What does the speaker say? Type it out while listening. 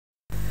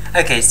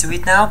Okay, so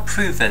we've now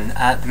proven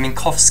the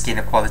Minkowski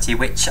inequality,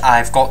 which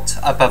I've got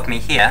above me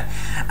here,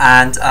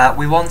 and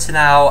we want to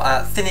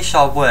now finish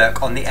our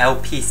work on the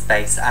LP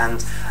space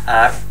and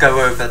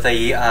go over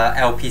the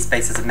LP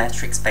space as a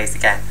metric space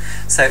again.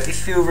 So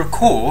if you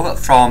recall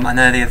from an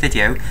earlier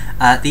video,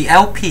 the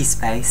LP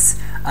space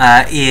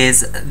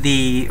is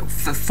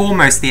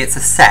foremostly it's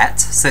a set,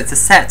 so it's a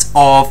set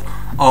of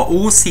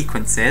all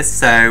sequences,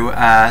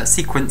 so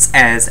sequence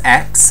as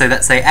x, so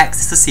let's say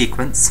x is a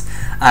sequence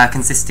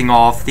consisting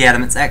of the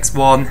elements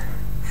x1,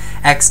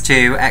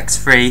 x2,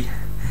 x3,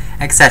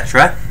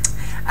 etc.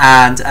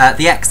 And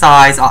the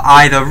xi's are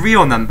either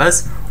real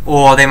numbers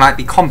or they might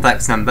be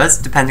complex numbers,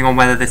 depending on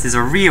whether this is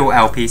a real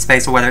LP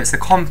space or whether it's a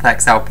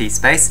complex LP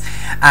space.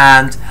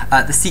 And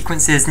the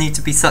sequences need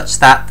to be such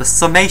that the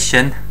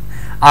summation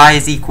I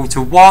is equal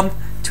to 1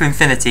 to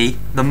infinity,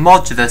 the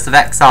modulus of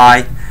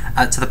xi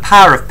to the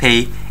power of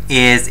p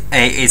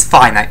is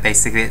finite,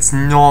 basically. It's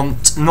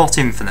not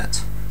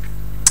infinite.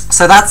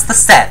 So that's the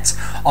set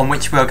on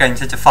which we're going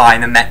to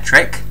define a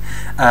metric.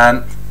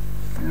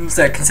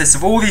 So it consists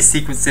of all these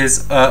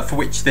sequences for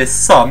which this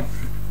sum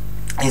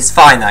is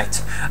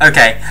finite.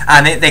 Okay,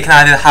 and they can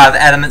either have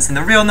elements in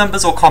the real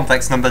numbers or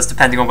complex numbers,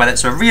 depending on whether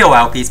it's a real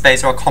LP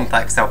space or a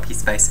complex LP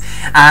space.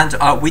 And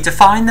we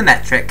define the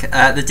metric,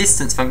 the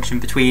distance function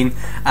between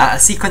a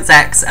sequence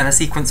x and a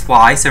sequence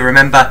y. So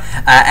remember,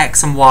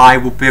 x and y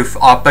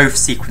are both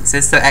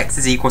sequences. So x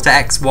is equal to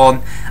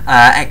x1,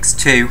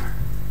 x2,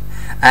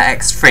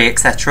 x3,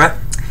 etc.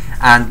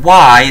 And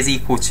y is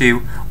equal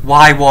to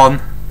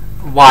y1,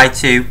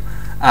 y2,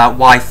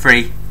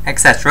 y3,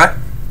 etc.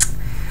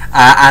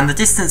 And the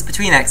distance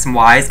between x and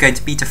y is going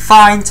to be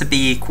defined to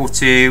be equal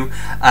to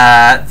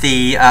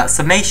the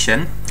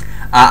summation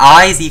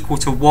I is equal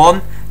to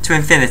 1 to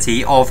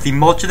infinity of the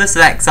modulus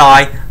of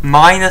xi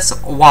minus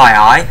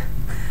yi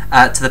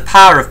to the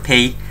power of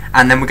p,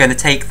 and then we're going to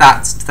take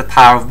that to the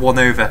power of 1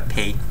 over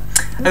p.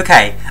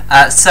 Okay,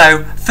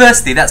 so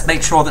firstly let's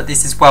make sure that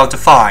this is well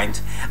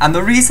defined, and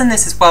the reason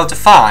this is well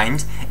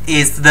defined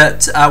is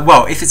that,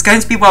 well, if it's going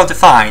to be well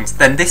defined,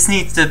 then this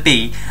needs to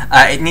be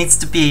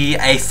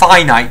a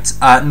finite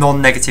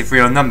non-negative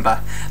real number.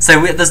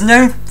 So there's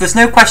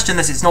no question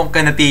that it's not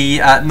going to be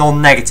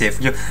non-negative.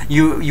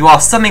 You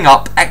are summing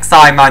up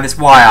xi minus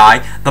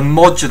yi, the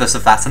modulus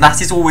of that, and that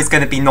is always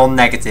going to be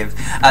non-negative.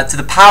 To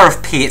the power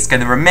of p, it's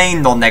going to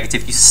remain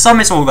non-negative. You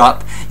sum it all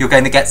up, you're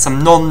going to get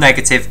some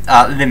non-negative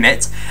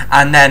limit,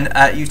 and then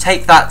you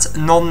take that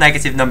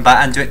non-negative number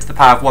and do it to the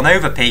power of 1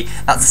 over p.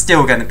 That's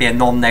still going to be a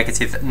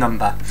non-negative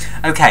number.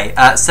 Okay,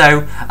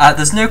 so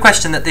there's no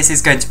question that this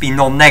is going to be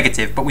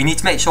non-negative, but we need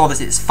to make sure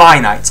that it's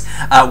finite,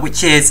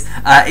 which is,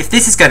 if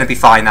this is going to be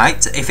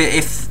finite, if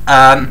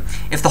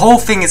the whole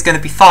thing is going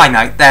to be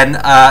finite, then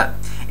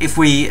if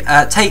we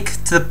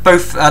take to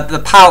both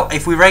the power,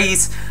 if we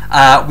raise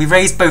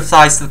both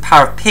sides to the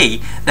power of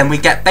p, then we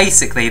get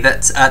basically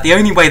that the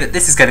only way that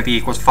this is going to be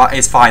equal to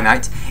is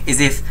finite is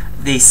if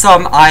the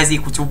sum I is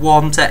equal to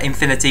 1 to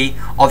infinity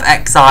of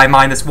xi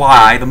minus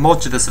yi, the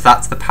modulus of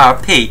that to the power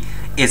of p,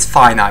 is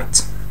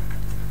finite.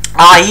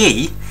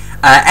 I.e.,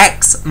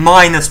 x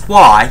minus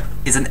y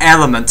is an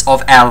element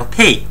of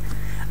LP.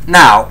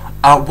 Now,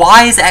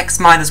 why is x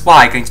minus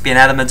y going to be an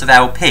element of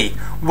LP?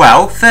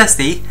 Well,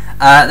 firstly,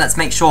 let's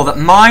make sure that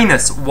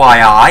minus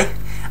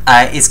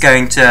yi is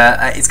going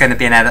to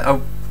be an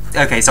element.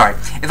 Okay, sorry.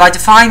 If I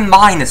define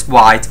minus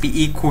y to be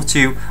equal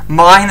to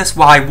minus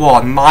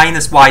y1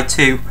 minus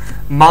y2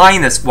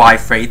 minus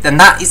y3, then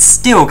that is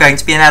still going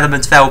to be an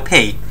element of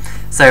LP.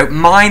 So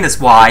minus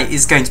y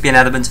is going to be an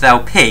element of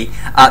LP.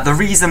 The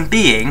reason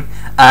being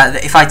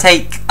that if I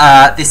take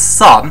this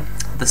sum,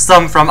 the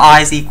sum from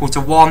I is equal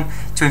to 1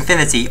 to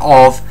infinity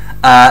of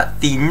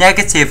the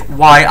negative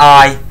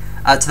yi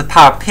to the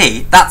power of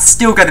p, that's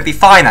still going to be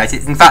finite.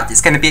 In fact,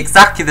 it's going to be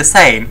exactly the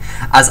same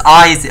as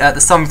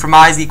the sum from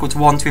I is equal to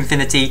 1 to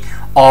infinity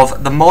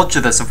of the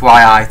modulus of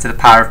yi to the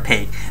power of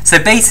p. So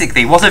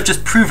basically, what I've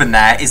just proven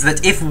there is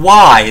that if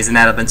y is an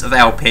element of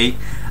LP,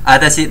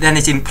 then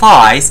it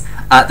implies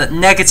that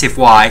negative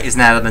y is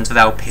an element of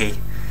LP.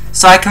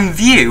 So I can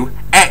view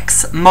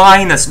x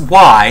minus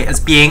y as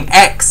being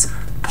x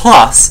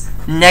plus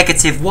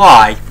negative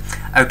y.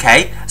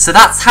 Okay, so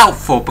that's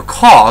helpful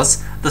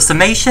because the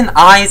summation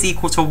I is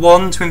equal to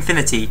 1 to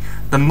infinity,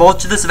 the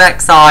modulus of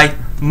xi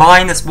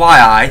minus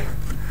yi,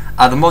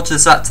 the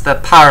modulus of that to the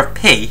power of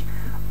p,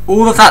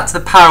 all of that to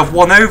the power of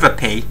 1 over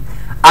p,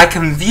 I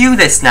can view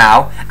this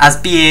now as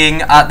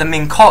being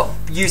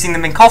using the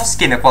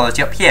Minkowski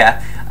inequality up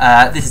here.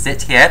 This is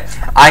it here.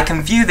 I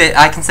can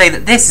say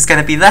that this is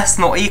going to be less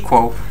than or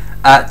equal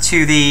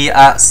to the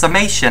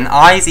summation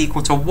I is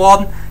equal to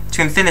 1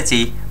 to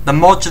infinity, the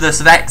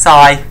modulus of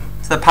xi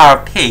to the power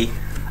of p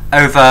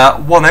over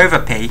 1 over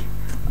p,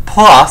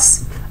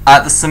 plus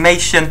the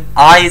summation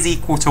I is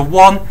equal to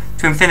 1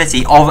 to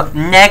infinity of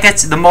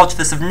the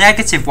modulus of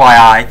negative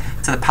yi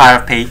to the power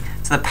of p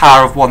to the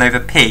power of 1 over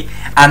p.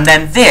 And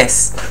then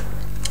this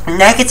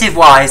negative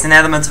y is an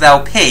element of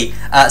LP,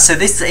 so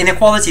this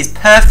inequality is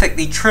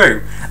perfectly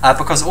true,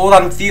 because all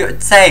I'm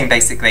saying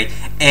basically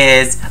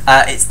is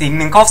it's the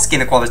Minkowski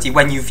inequality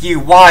when you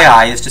view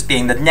yi as just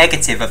being the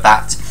negative of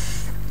that.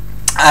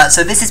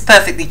 So this is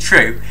perfectly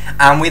true,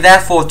 and we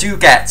therefore do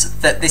get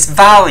that this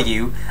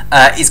value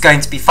is going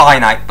to be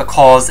finite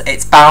because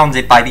it's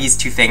bounded by these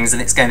two things,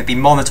 and it's going to be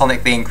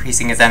monotonically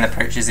increasing as n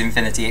approaches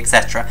infinity,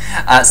 etc.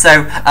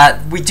 So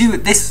we do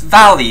this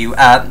value,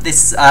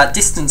 this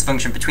distance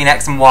function between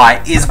x and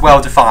y is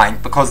well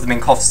defined because of the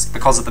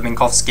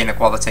Minkowski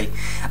inequality,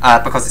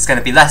 because it's going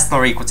to be less than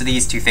or equal to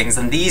these two things,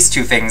 and these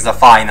two things are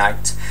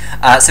finite.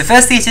 So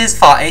firstly, it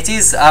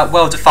is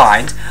well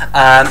defined.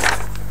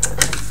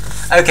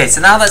 Okay,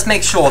 so now let's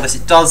make sure that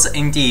it does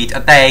indeed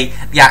obey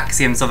the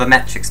axioms of a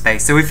metric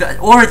space. So we've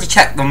already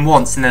checked them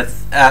once in the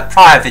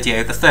prior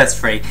video, the first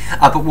three,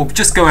 but we'll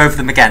just go over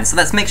them again. So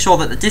let's make sure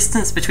that the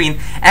distance between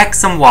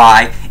x and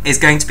y is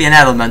going to be an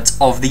element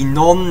of the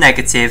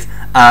non-negative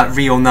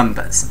real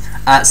numbers.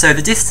 So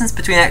the distance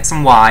between x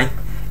and y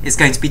is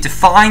going to be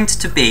defined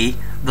to be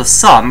the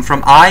sum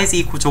from I is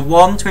equal to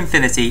 1 to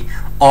infinity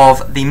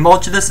of the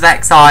modulus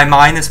of xi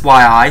minus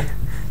yi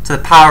to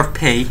the power of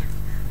p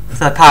to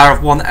the power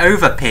of 1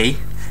 over p.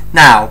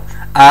 Now,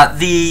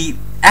 the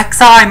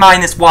xi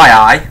minus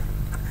yi,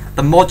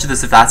 the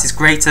modulus of that is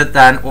greater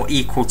than or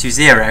equal to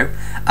 0,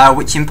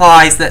 which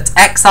implies that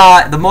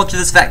the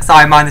modulus of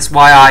xi minus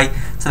yi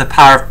to the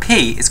power of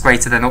p is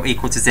greater than or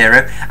equal to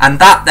 0, and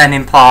that then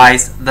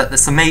implies that the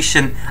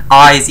summation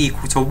I is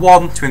equal to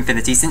 1 to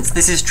infinity. Since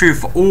this is true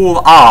for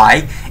all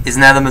I is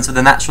an element of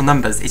the natural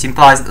numbers, it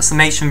implies that the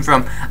summation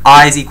from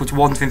I is equal to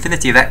 1 to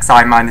infinity of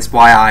xi minus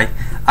yi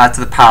to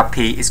the power of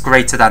p is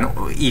greater than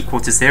or equal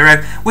to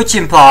 0, which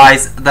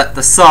implies that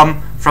the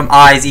sum from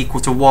I is equal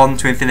to 1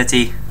 to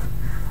infinity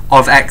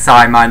of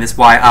xi minus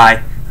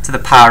yi to the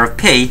power of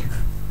p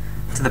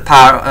to the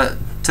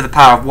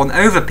power of 1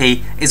 over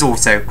p is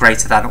also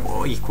greater than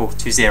or equal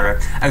to 0.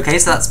 Okay,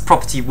 so that's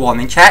property 1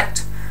 in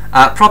checked.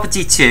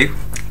 Property 2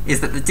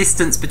 is that the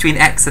distance between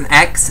x and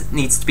x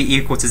needs to be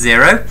equal to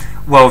 0.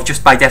 Well,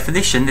 just by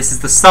definition, this is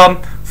the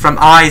sum from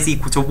I is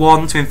equal to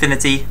 1 to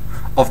infinity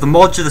of the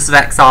modulus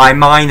of xi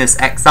minus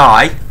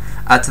xi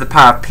to the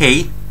power of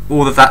p,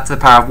 all of that to the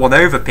power of 1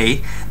 over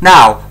p.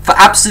 Now, for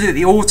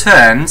absolutely all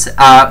terms,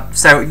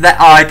 so let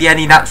I be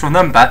any natural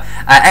number,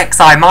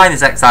 xi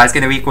minus xi is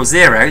going to equal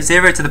 0.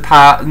 0 to the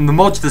power, the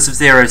modulus of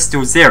 0 is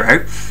still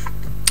 0.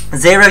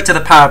 0 to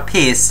the power of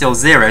p is still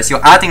 0, so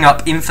you're adding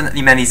up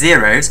infinitely many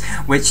zeros,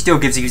 which still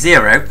gives you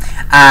 0.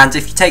 And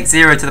if you take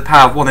 0 to the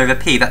power of 1 over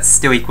p, that's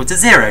still equal to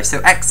 0.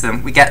 So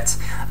excellent, we get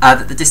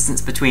that the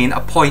distance between a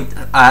point,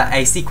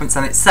 a sequence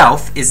and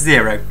itself is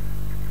 0.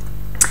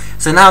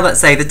 So now let's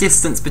say the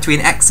distance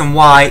between x and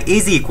y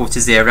is equal to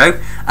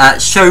 0.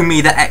 Show me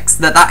that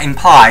that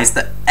implies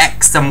that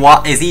x and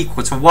y is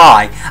equal to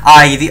y,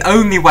 i.e. the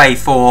only way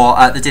for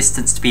the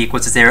distance to be equal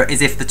to 0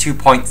 is if the 2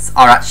 points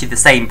are actually the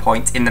same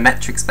point in the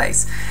metric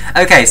space.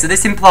 Okay, so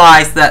this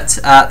implies that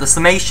the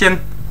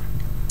summation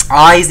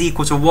I is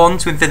equal to 1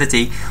 to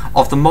infinity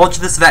of the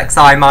modulus of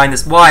xi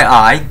minus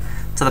yi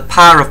to the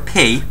power of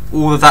p,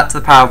 all of that to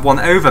the power of 1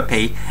 over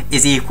p,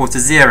 is equal to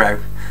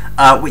 0.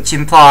 Which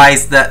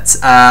implies that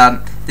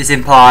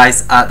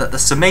that the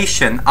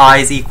summation I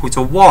is equal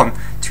to 1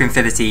 to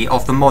infinity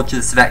of the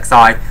modulus of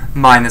xi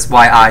minus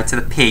yi to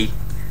the p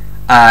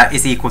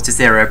is equal to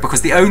 0,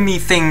 because the only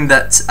thing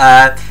that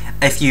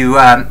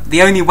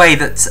the only way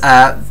that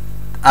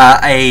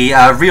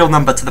a real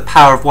number to the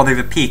power of 1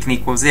 over p can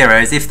equal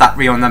 0 is if that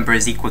real number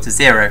is equal to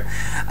 0.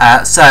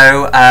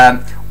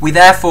 We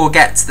therefore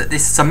get that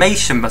this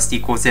summation must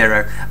equal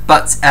 0.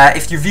 But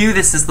if you view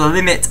this as the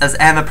limit as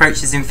n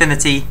approaches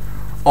infinity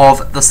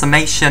of the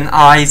summation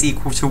I is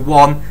equal to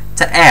 1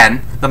 to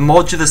n, the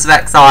modulus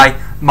of xi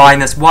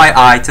minus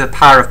yi to the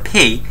power of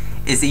p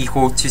is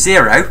equal to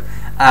 0,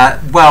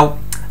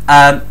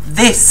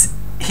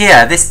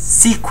 this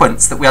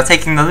sequence that we are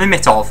taking the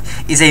limit of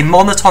is a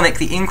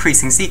monotonically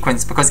increasing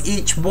sequence, because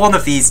each one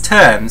of these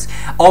terms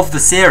of the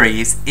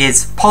series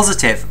is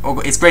positive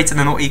or is greater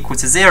than or equal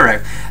to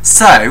 0.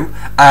 So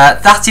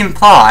that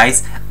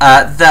implies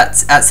that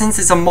since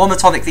it's a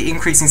monotonically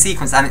increasing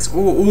sequence and it's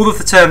all of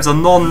the terms are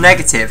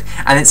non-negative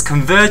and it's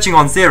converging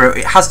on 0,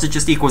 it has to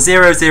just equal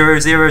 0, 0,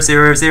 0,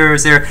 0, 0,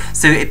 0.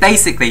 So it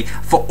basically,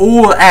 for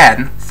all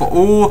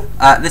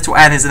little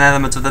n is an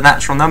element of the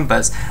natural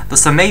numbers, the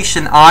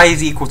summation I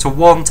is equal to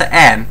 1 to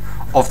n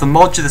of the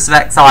modulus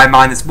of xi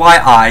minus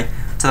yi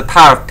to the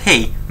power of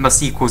p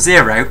must equal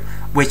 0,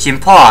 which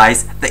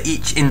implies that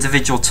each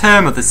individual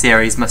term of the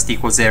series must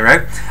equal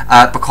 0,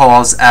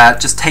 because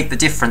just take the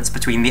difference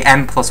between the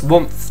n plus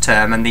 1th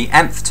term and the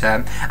nth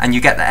term, and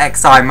you get that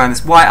xi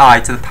minus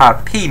yi to the power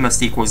of p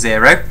must equal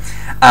 0.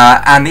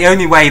 And the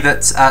only way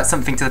that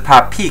something to the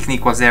power of p can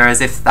equal 0 is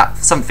if that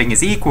something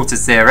is equal to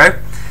 0.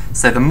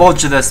 So the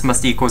modulus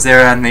must equal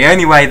 0, and the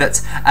only way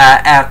that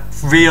a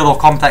real or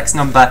complex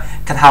number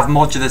can have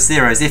modulus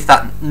 0 is if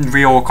that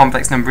real or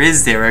complex number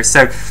is 0.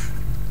 So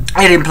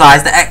it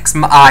implies that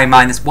xi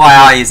minus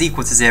yi is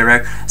equal to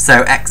 0,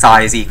 so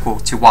xi is equal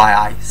to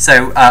yi.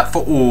 So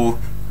for all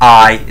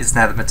I is an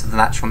element of the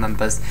natural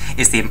numbers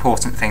is the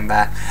important thing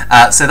there.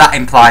 So that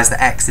implies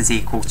that x is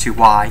equal to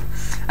y.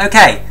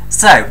 Okay,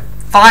 so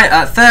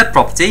third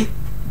property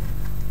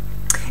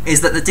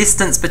is that the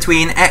distance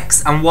between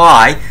x and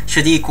y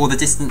should equal the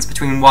distance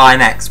between y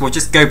and x. We'll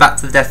just go back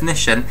to the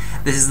definition.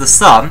 This is the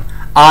sum,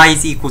 I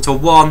is equal to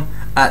 1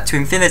 to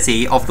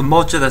infinity of the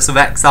modulus of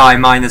xi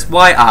minus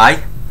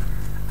yi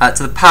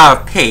to the power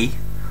of p,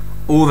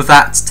 all of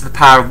that to the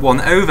power of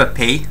 1 over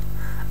p.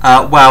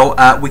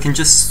 We can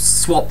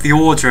just swap the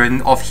order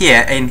in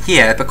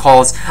here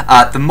because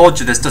the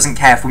modulus doesn't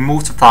care if we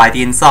multiply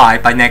the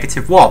inside by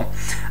 -1.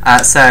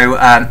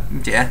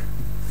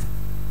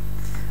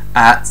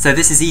 So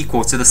this is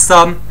equal to the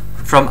sum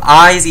from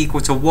I is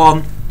equal to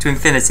 1 to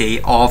infinity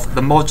of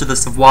the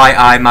modulus of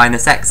yi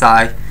minus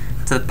xi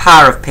to the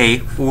power of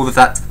p, all of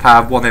that to the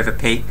power of 1 over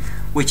p,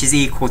 which is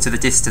equal to the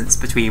distance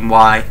between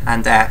y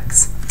and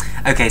x.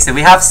 Okay, so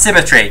we have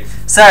symmetry.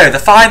 So the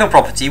final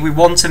property, we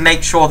want to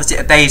make sure that it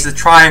obeys the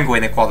triangle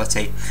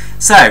inequality.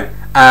 So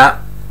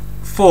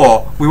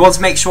we want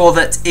to make sure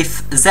that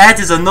if z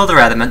is another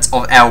element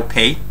of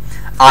LP,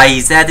 i.e.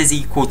 z is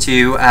equal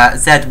to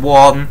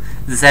z1,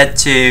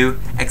 z2,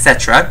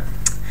 etc.,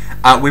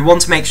 we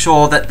want to make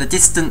sure that the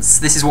distance,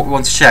 this is what we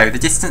want to show, the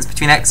distance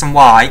between x and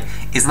y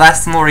is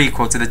less than or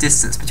equal to the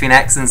distance between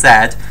x and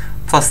z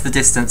plus the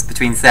distance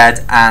between z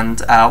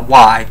and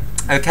y.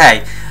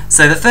 Okay,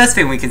 so the first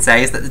thing we can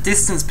say is that the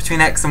distance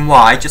between x and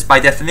y, just by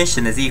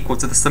definition, is equal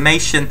to the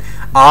summation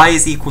I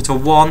is equal to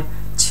 1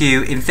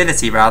 to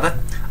infinity, rather,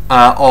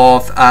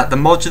 of the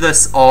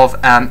modulus of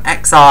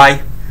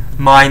xi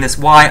minus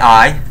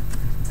yi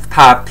to the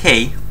power of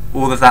p,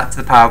 all of that to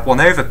the power of 1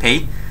 over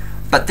p.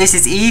 But this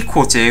is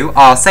equal to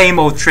our same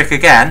old trick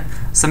again,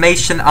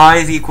 summation I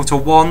is equal to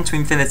 1 to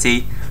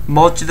infinity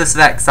modulus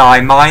of xi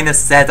minus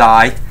zi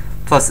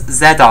plus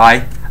zi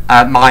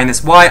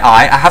minus yi.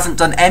 I haven't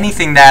done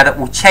anything there that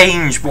will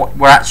change what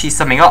we're actually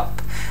summing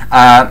up.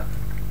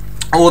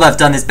 All I've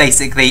done is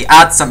basically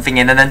add something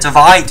in and then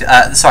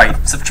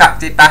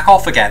subtract it back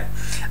off again.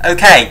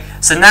 Okay,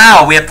 so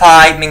now we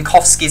apply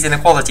Minkowski's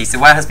inequality. So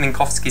where has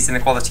Minkowski's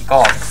inequality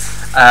gone?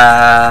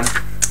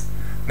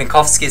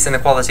 Minkowski's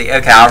inequality,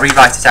 okay, I'll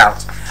rewrite it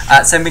out.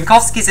 So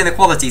Minkowski's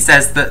inequality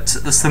says that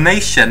the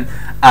summation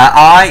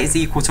I is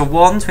equal to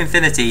 1 to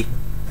infinity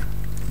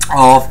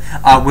of,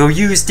 we'll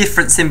use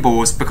different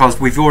symbols because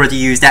we've already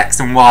used x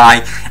and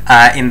y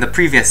in the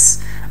previous,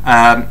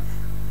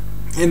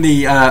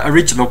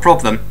 original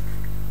problem.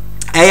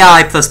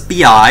 AI plus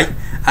bi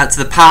to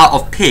the power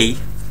of p,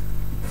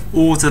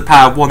 all to the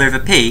power of 1 over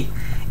p,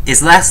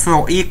 is less than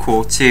or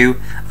equal to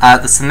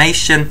the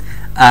summation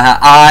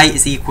I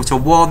is equal to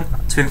 1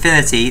 to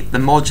infinity the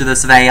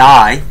modulus of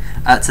ai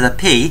to the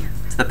p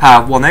to the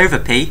power of 1 over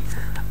p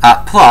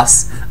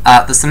plus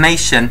the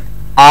summation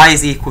I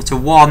is equal to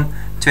 1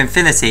 to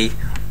infinity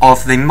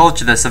of the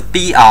modulus of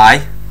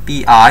bi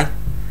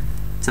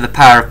to the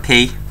power of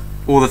p,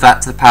 all of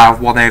that to the power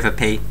of 1 over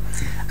p.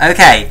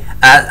 Okay,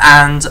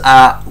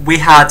 we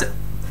had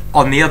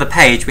on the other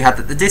page, we had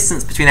that the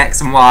distance between x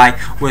and y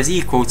was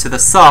equal to the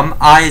sum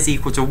I is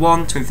equal to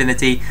 1 to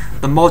infinity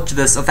the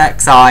modulus of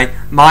xi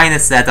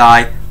minus zi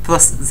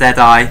plus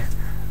zi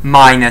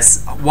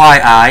minus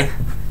yi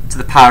to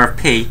the power of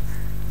p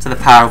to the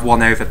power of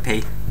 1 over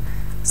p.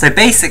 So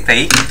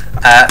basically,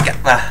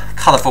 get the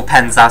colourful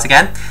pens out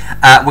again,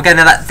 we're going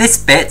to let this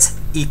bit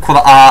equal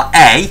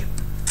RA,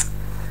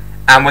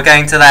 and we're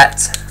going to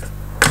let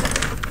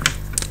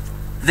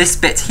this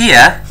bit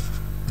here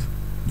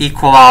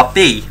equal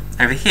RB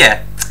over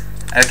here.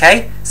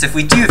 Okay, so if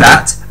we do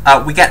that,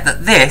 we get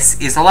that this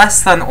is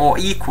less than or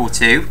equal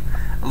to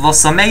the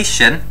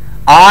summation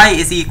I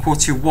is equal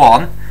to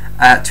 1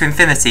 to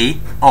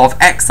infinity of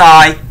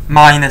xi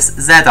minus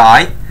zi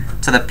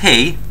to the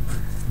p,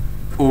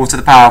 all to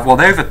the power of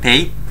 1 over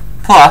p,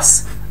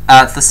 plus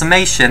the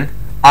summation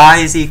I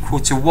is equal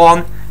to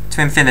 1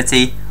 to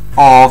infinity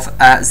of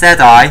zi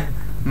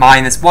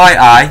minus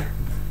yi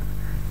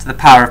to the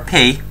power of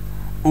p,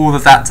 all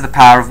of that to the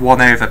power of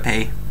 1 over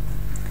p.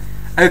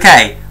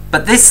 Okay,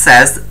 but this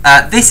says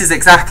this is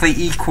exactly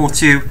equal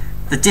to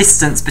the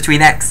distance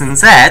between x and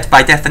z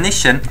by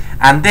definition,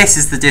 and this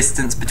is the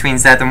distance between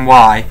z and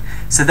y.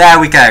 So there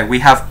we go, we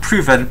have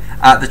proven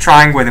the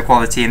triangle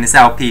inequality in this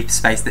LP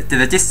space, that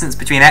the distance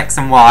between x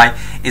and y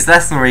is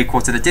less than or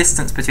equal to the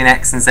distance between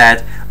x and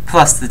z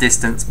plus the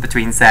distance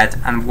between z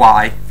and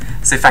y.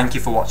 So thank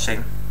you for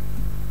watching.